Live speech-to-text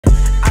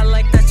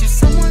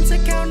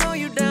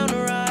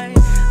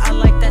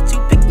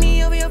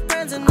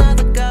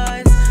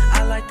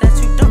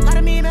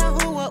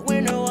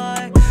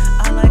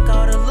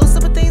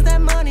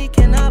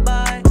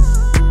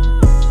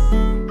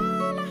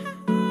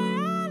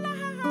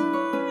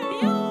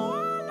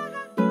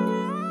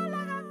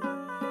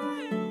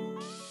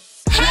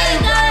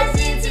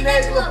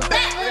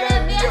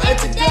And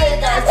today,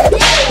 guys, we're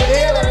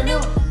here with a new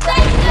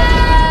video.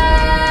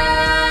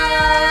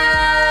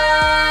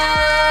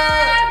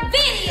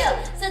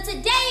 So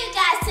today, you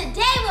guys,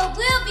 what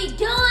we'll be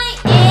doing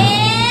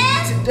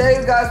is... Today,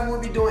 you guys, what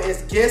we'll be doing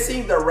is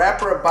guessing the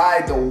rapper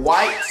by the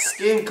white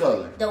skin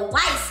color. The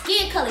white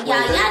skin color,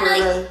 y'all. Y'all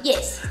know,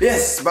 yes.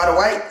 Yes, by the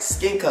white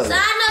skin color. So I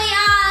know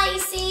y'all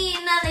ain't seen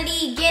none of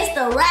these guess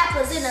the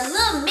rappers in a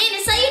little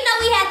minute. So you know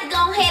we have to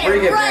go ahead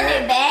and run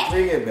it back.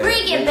 Bring it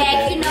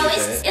back. You know,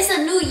 it's a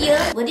new year.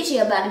 Well, this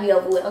year about to be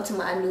over with. I'm talking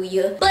about a new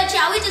year. But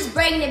y'all, we just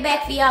bringing it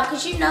back for y'all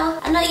because you know,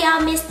 I know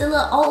y'all missed the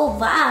little old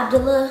vibe, the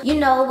little, you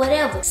know,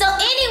 whatever. So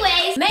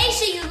anyways, make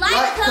sure you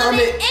like,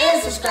 comment,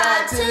 and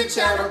subscribe to the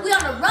channel. We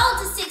on the road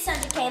to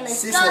 600K.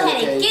 Let's go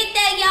ahead and get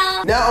there,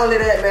 y'all. Not only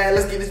that, man,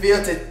 let's get this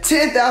video to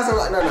 10,000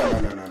 likes. No.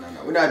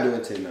 We're not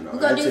doing 10, no. We're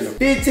gonna do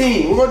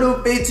 15. We're gonna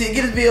do 15.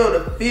 Get this video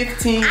to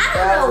 15,000.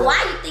 I don't know why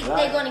you think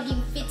they're gonna give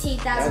you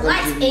 15,000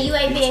 likes and you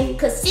ain't been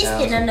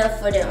consistent enough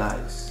for them.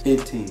 Likes.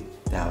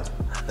 15,000.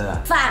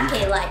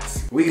 5K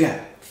likes. We got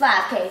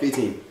 5K.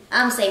 15.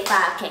 I'm gonna say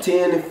 5K.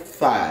 10 and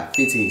 5,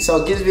 15.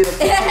 So get this video to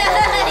 15,000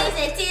 likes. He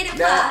said 10 and 5.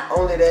 Not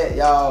only that,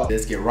 y'all,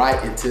 let's get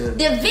right into the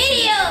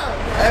video.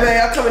 Hey man,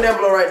 y'all comment down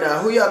below right now.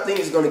 Who y'all think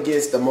is gonna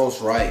guess the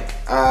most right?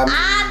 I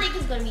think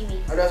it's gonna be me.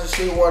 I'm not so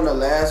sure who won the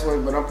last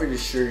one, but I'm pretty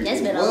sure That's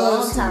it been a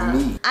was long time.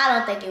 me. I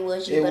don't think it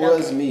was you, but It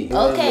was me.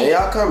 Okay.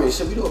 Y'all comment.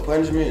 Should we do a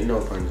punishment? No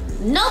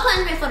punishment. No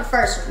punishment for the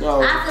first one.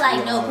 No. I feel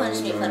like no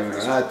punishment for the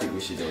first one. I think we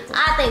should do a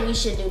punishment. I think we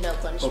should do no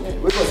punishment. Okay,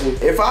 we're gonna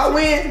see. If I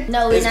win,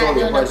 no, we're it's not gonna be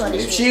doing a no punishment.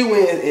 punishment. If she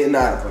wins, it's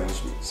not a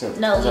punishment.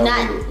 Simple. No, we're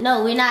not.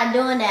 No, we're not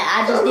doing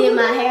that. I just did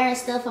my hair and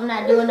stuff. I'm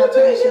not doing no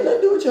punishment.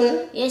 Not do it,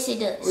 John. Yes, it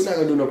does. We're not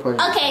gonna do no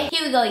punishment. Okay,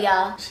 here we go,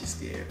 y'all. She's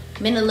scared.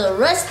 Been a little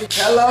rusty.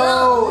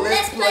 Hello,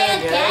 let's play a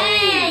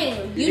game.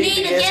 You need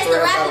to guess the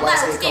rapper by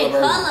the skin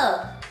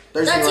color.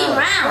 13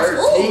 rounds.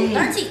 Ooh,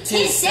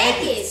 10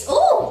 seconds.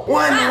 Ooh,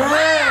 one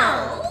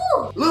round.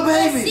 Ooh, little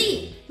baby. Let's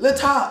see. Little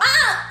top.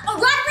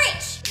 Roddy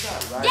Rich.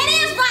 That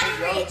is Roddy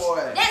Rich.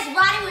 That's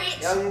Roddy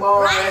Rich. Young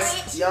boy. Roddy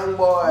Rich. Young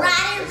boy.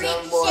 Roddy Rich.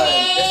 Young boy.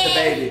 That's the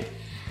baby.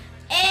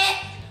 And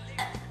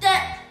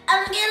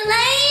I'm getting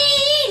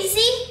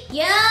lazy.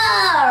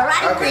 Yeah,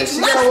 Roddy Rich. Okay, she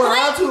got one.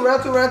 Round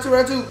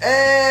two.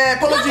 And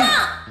Polo G. Oh,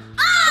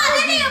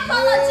 that is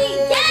Polo G.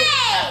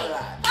 Dang.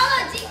 Polo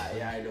G.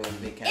 Yeah, I know it's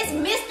big It's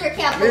Mr.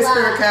 Capalot.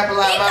 Mr.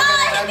 Capalot. He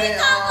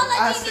called Polo G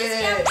Mr.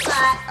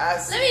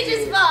 Capalot. Let me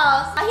just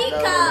pause.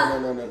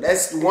 No.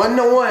 That's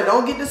 1-1.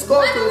 Don't get the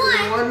score. 1-1.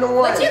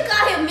 But you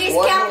call him Miss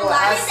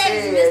Capalot. His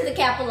name is Mr.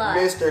 Capalot.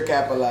 Mr.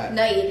 Capalot.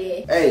 No, you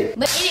did. Hey.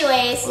 But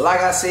anyways.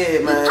 Like I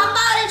said, man. Pop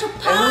out at your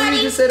party. And who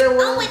you just said that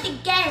was? I'm with the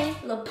gang.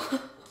 Lil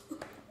Pump.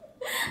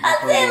 I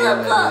said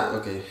Lil Pump.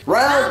 Okay.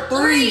 Round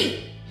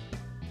 3.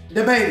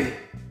 The baby.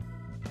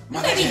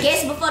 Maybe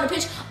guess before the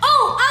pitch.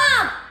 Oh,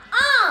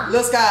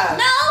 Lil Skies.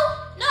 No,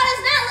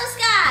 that's not Lil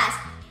Skies.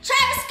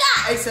 Travis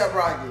Scott. A$AP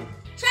Rocky.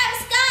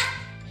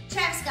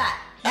 Travis Scott.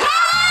 Yeah!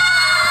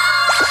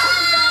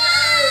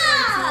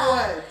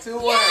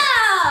 2-1.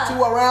 Yeah!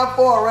 2-1. Round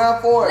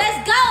 4. Let's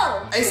go.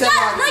 A$AP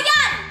Rocky. Lil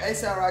Yachty.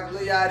 A$AP Rocky.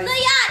 Lil Yachty.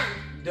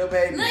 The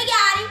baby. Lil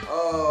Yachty.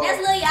 Oh. That's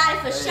Lil Yachty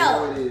for sure.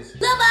 What it is.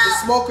 Lil Bo. The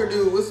smoker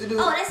dude. What's the dude?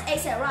 Oh, that's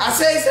A$AP Rocky. I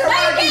said A$AP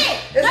Rocky.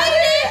 No, you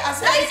did. I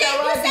said A$AP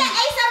Rocky. You said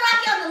A$AP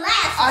Rocky on the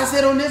last one. I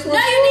said on this one.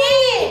 No, you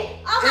did.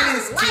 Oh my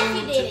It is life,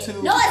 you did. 2-2.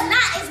 No, it's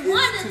not. It's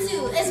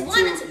 1-2. It's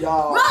 1-2.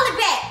 Roll it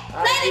back.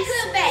 Play the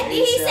clip back.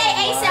 Did he say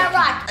A$AP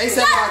Rocky?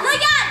 A$AP Rocky. Lil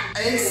Yachty.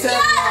 A$AP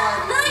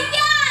Rocky. Lil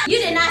Yachty. You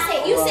did not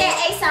say. You said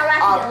A$AP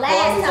Rocky the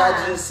last time.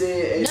 I just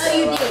said A$AP No,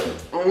 you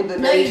didn't. On the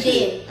No, you nation.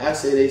 didn't. I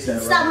said A$AP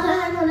Rocky. Stop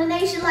lying on the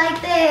nation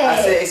like that.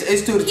 I said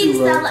it's 2-2,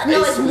 bro.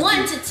 No, it's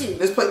 1-2.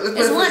 Let's play.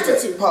 It's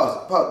 1-2.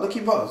 Pause. Look,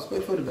 keep pause. Play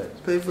footage back.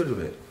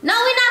 No,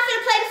 we're not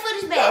finna play the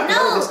footage back.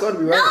 No. It's gonna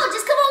be right. No,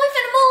 just come on. We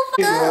finna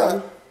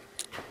move.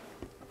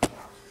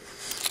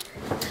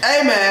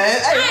 Hey man,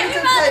 hey, we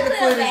just play the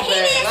footage back.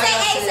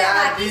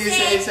 He didn't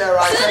say A$AP Rocky. I did say A$AP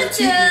Rocky. I tried to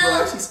teach you, bro.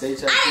 She stayed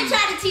trying to teach you. I didn't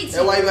try to teach you.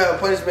 That's why you have a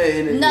punishment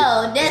in it. No,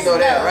 that's no.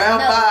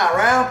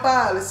 Round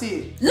 5. Let's see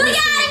it. Lil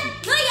Yachty.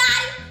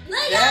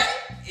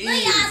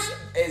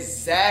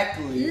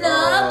 Exactly.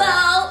 Lil Bo.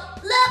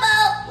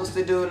 What's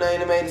the dude name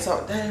that made the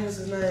song? Dang, what's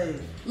his name?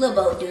 Lil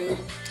Bo, dude.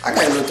 I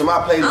can't look to my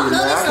playlist, man.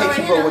 I can't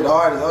keep up with the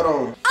artists. Hold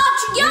on.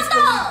 Oh, Young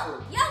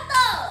Thug.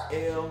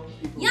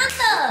 Young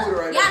Thug.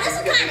 Right Y'all, this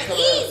is kind of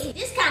easy.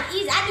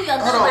 I do Young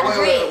Thug Hold by the on,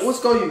 dreads. what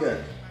score you got?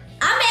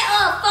 I'm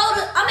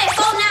at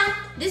 4 now.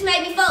 This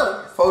made me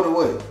 4. 4 to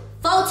what?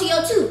 4 to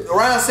your 2.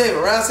 Round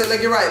 7. Let's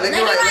get right. Leg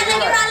it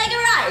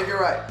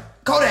right.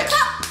 Kodak.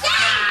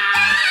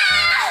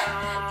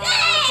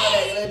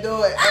 Dang. Let's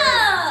do it.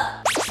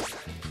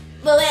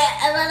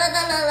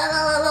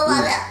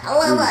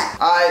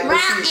 Alright,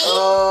 let's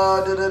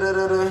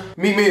see.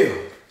 Meek Mill.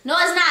 No,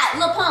 it's not.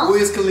 Lil Pump.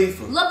 Wiz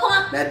Khalifa. Lil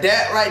Pump. Now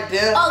that right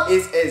there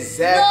is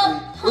exactly.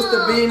 What's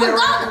the bean there?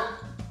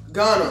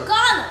 Ghana.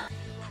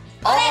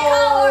 Oh,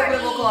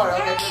 Playboy Cardi.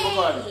 Okay, Playboy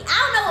Cardi. I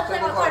don't know what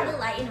Playboy Cardi look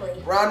like anyway.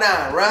 Round 9.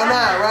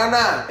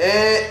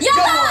 And Young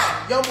Boy.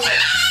 Young Boy.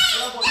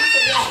 You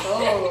said Young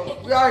Boy.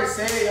 We already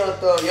said Young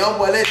Thug. Young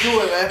boy, let's do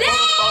it, man. There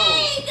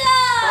you go.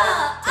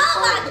 Oh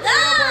my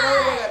God.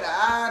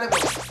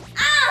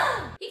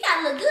 He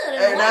gotta look good in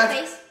the white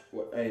face.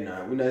 Hey,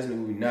 nah, we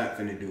not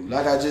finna do.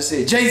 Like I just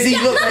said, Jay-Z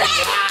look like. I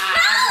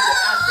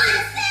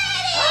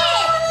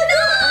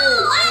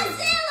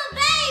said Lil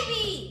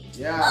Baby.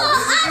 Yeah,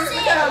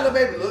 look at how Lil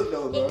Baby look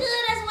though, bro. He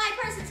good as a white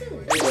person too.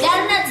 Got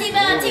enough TV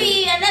on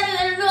TV. I never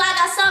knew I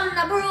got something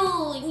to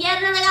prove. Yeah,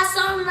 then I got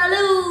something to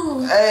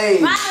lose.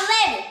 Hey. Rock the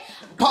levy.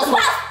 Pop.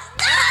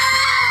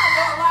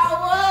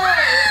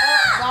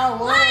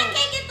 Why I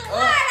can't get the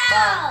word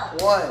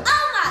out? One.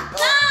 Oh my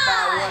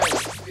God.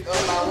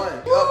 Up by one.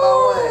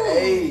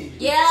 Hey.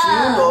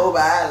 Yeah. You know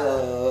by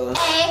love.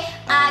 Hey,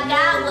 I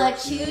got what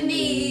you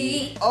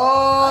need.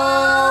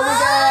 Oh, we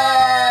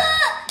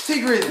got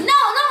T Grizzly. No.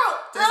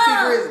 That's T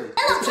Grizzly.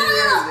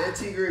 Hello. That's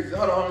T Grizzly.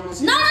 Hold on, let me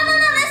see. No.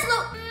 Let's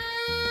look.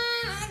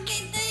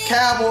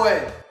 Cowboy.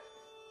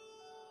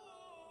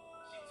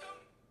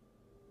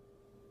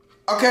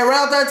 Okay,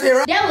 round 13.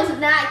 Right? That was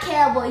not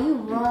Cowboy. You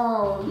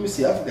wrong. Let me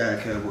see. I forgot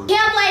Cowboy.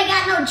 Cowboy ain't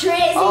got no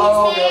dreads in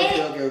his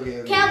head.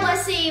 Okay. Cowboy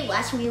see,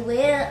 watch me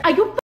whip. Are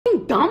you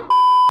f***ing dumb?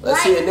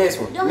 Let's see the next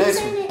one. Don't Next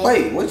he say one. that?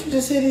 Wait, what you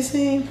just said he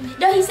seen?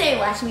 No, he said,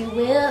 watch me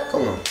whip.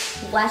 Come on.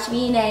 Watch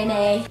me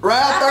nay.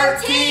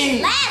 Round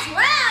 13. Last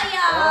round,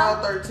 y'all.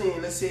 Round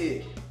 13. Let's see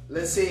it.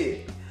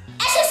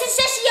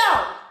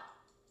 𝙎𝙐𝘽𝙎𝘽𝙎𝘽.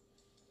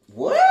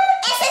 What?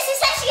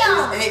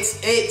 𝙎𝙐𝘽𝙎𝘽.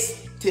 XX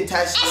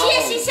Tentacion.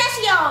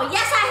 𝙎𝙐𝘽𝙎𝘽.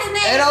 Yes, I his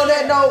name. And on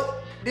that note,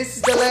 this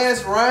is the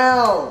last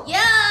round.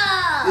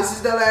 Yeah. This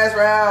is the last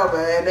round,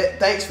 man.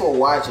 Thanks for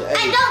watching. Hey,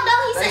 he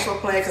thanks said. for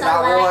playing because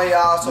I won,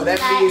 y'all. So that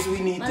means we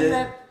need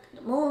to.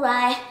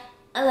 Moonlight.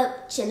 I look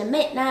in the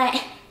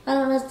midnight.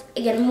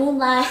 Get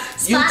moonlight.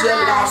 You just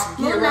lost.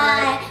 Get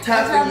right.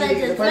 Time for you to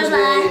get the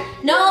punishment.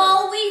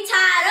 No, we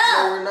tied up.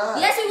 No, we're not.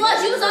 Yes, we was.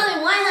 You was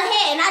only one her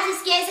head, and I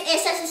just guessed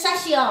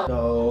𝙎𝙐𝘽𝙎𝘽𝙎𝘽.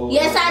 No.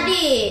 Yes, I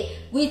did.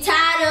 We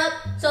tied up.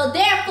 So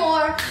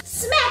therefore,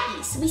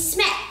 smackies. We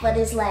smacked for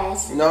this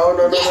last. No.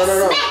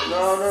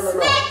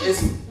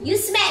 Smackies. You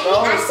smack me.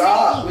 No, I stop.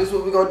 smack you. This is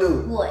what we're gonna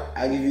do. What?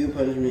 I give you a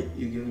punishment.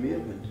 You give me a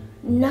punishment.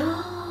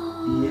 No.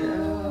 Yeah.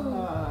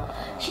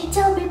 She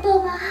told me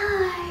put my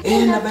heart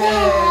in the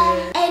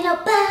bag. Ain't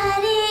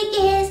nobody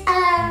gets her.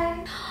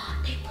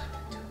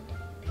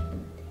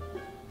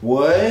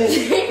 What?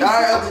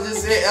 Alright, Elton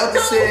just said.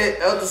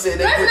 Elton said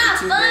they That's put not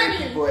the two funny.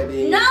 bad people at the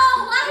end. No,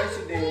 why Yes,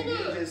 you did. You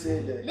just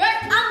said that.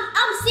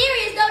 I'm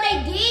serious though. They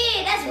did.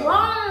 That's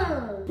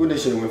wrong. Who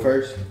this should have went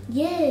first?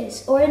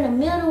 Yes, or in the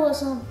middle or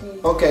something.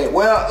 Okay,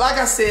 well, like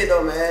I said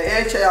though, man,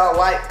 make sure y'all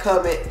like,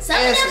 comment, and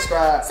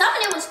subscribe. Some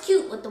of them was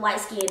cute with the white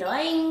skin though.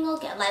 I ain't gonna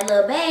get like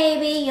Lil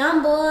Baby,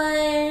 Young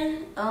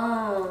Boy,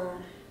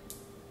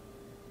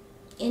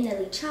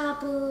 Ethel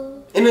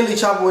Chopper.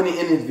 Ethel wasn't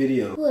in this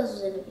video. Who else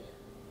was in the video?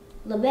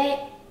 Lil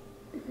Baby.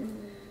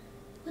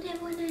 What that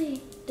boy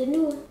name? The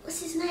new one.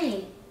 What's his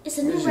name? It's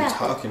a new rapper. What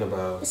are you talking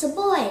about? It's a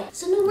boy.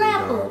 It's a new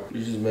rapper.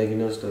 You're just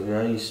making up stuff.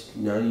 Now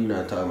you're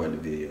not talking about the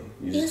video.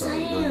 You're just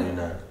talking about you're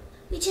not.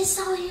 We just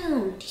saw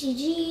him.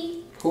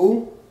 TG.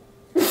 Who?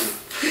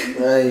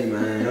 Hey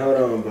man, hold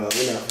on, bro.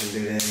 We're not gonna do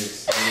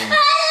this. I'm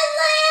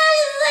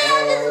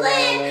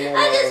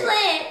just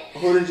playing.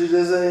 Who did you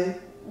just say?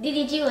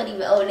 DDG wasn't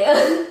even on there.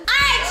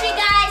 Alright, you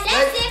guys.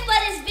 That's it for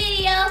this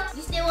video.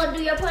 You still want to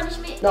do your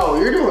punishment? No,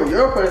 you're doing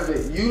your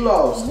punishment. You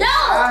lost. No,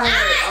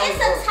 it's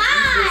a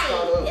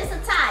tie. It's a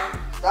tie.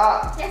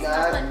 Stop. That's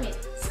my punishment.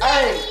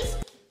 Hey.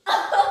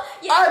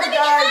 Alright,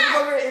 guys,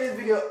 we're going to end this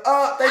video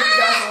up. Thank you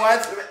guys for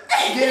watching.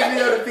 Get this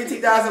video to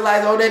 15,000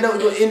 likes. On that note, we're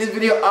going to end this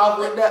video off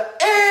with the